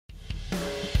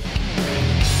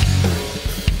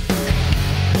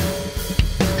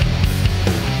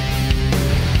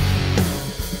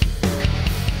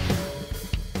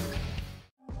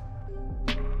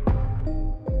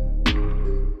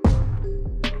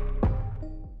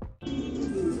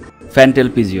Fantail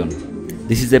pigeon.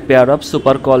 This is a pair of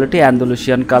super quality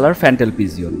Andalusian color Fantail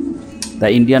pigeon. The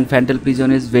Indian Fantail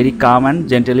pigeon is very calm and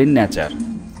gentle in nature.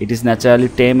 It is naturally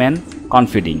tame and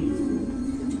confiding.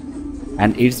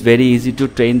 And it's very easy to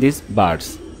train these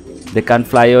birds. They can't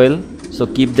fly well, so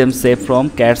keep them safe from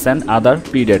cats and other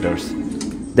predators.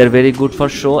 They're very good for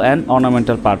show and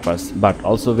ornamental purpose, but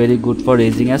also very good for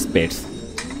raising as pets.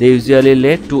 They usually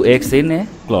lay 2 eggs in a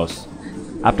close.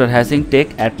 After hatching,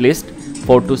 take at least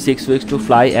 4 to 6 weeks to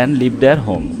fly and leave their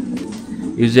home.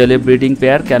 Usually, a breeding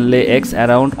pair can lay eggs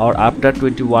around or after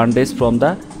 21 days from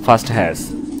the first hatch.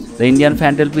 The Indian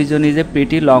Fantail pigeon is a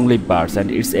pretty long-lived bird,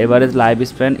 and its average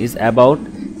lifespan is about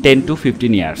 10 to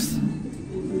 15 years.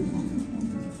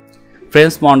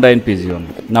 French Mondain pigeon.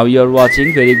 Now you are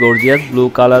watching very gorgeous blue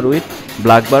color with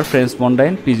black bar French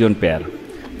Mondain pigeon pair.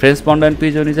 French Mondain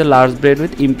pigeon is a large breed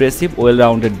with impressive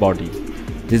well-rounded body.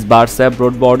 These birds have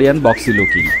broad body and boxy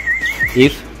looking.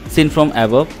 If seen from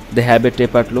above, they have a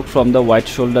tapered look from the white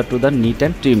shoulder to the neat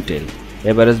and trim tail.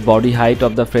 Average body height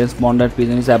of the French Mondain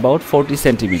pigeon is about 40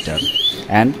 cm,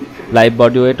 and live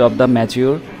body weight of the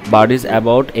mature bird is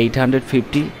about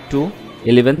 850 to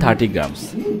 1130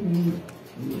 grams.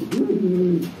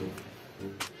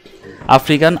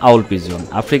 African Owl pigeon.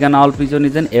 African Owl pigeon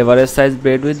is an average sized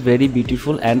bird with very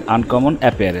beautiful and uncommon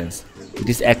appearance. It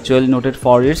is actually noted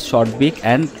for its short beak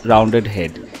and rounded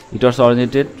head. It was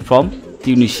originated from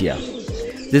Tunisia.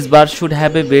 This bird should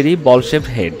have a very ball-shaped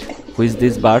head, which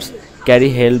these birds carry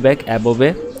held back above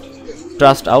a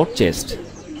thrust out chest.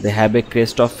 They have a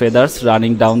crest of feathers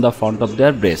running down the front of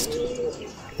their breast.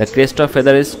 The crest of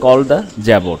feather is called the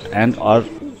jabot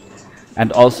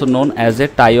and also known as a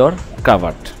tie or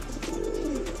cravat.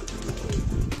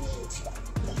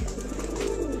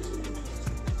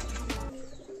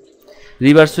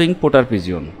 Reversewing Pouter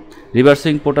pigeon.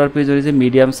 Reversewing Pouter pigeon is a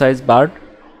medium-sized bird,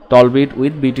 tall breed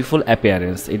with beautiful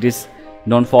appearance. It is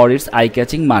known for its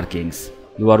eye-catching markings.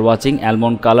 You are watching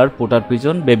Almond Color Pouter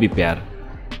pigeon baby pair.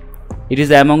 It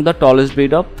is among the tallest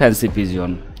breed of fancy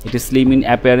pigeon. It is slim in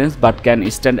appearance but can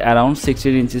stand around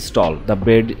 16 inches tall. The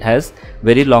bird has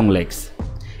very long legs.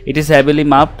 It is heavily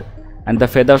marked and the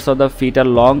feathers of the feet are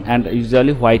long and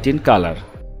usually white in color.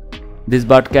 This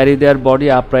bird carry their body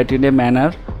upright in a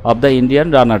manner of the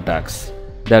Indian runner ducks.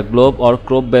 Their globe or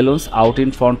crop balloons out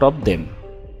in front of them.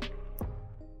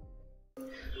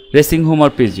 Racing Hummer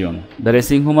pigeon. The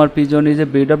racing hummer pigeon is a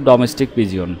breed of domestic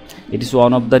pigeon. It is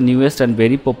one of the newest and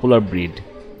very popular breed.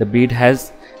 The breed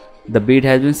has been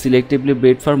selectively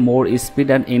bred for more speed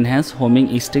and enhanced homing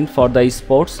instinct for the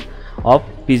sports of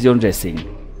pigeon racing.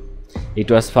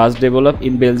 It was first developed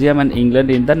in Belgium and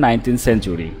England in the 19th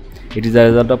century. It is a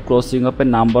result of crossing of a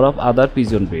number of other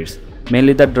pigeon breeds.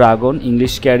 Mainly the dragon,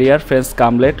 English carrier, French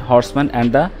camlet, horseman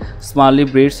and the Smalley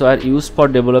breeds were used for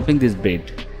developing this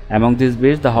breed. Among these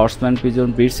breeds, the horseman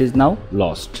pigeon breeds is now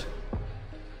lost.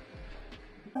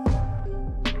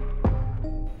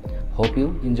 Hope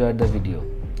you enjoyed the video.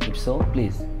 If so,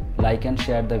 please like and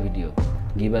share the video.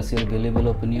 Give us your valuable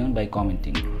opinion by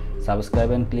commenting.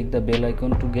 Subscribe and click the bell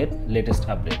icon to get latest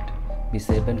update. Be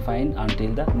safe and fine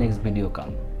until the next video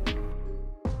comes.